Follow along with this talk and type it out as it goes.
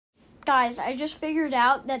Guys, I just figured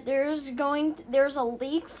out that there's a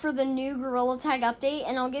leak for the new Gorilla Tag update,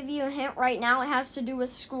 and I'll give you a hint right now. It has to do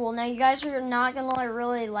with school. Now, you guys are not gonna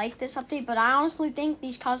really like this update, but I honestly think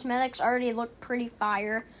these cosmetics already look pretty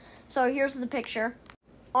fire. So here's the picture.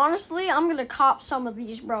 Honestly, I'm gonna cop some of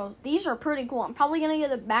these, bro. These are pretty cool. I'm probably gonna get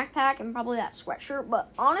the backpack and probably that sweatshirt,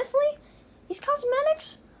 but honestly, these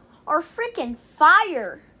cosmetics are freaking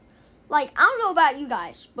fire. Like, I don't know about you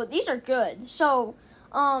guys, but these are good. So,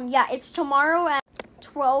 yeah, it's tomorrow at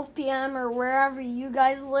 12 p.m. or wherever you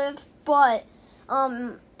guys live. But,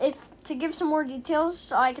 to give some more details,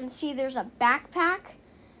 so I can see there's a backpack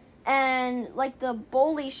and, like, the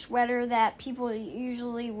bully sweater that people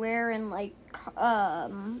usually wear in, like,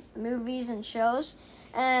 movies and shows.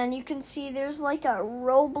 And you can see there's, like, a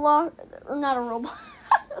Roblox, or not a Roblox.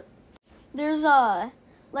 There's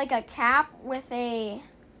like a cap with a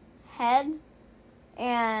head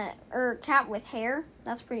or cap with hair.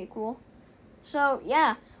 That's pretty cool. So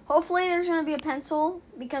yeah, hopefully there's gonna be a pencil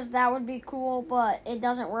because that would be cool, but it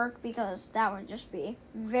doesn't work because that would just be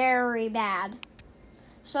very bad.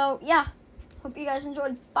 So yeah, hope you guys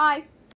enjoyed. Bye.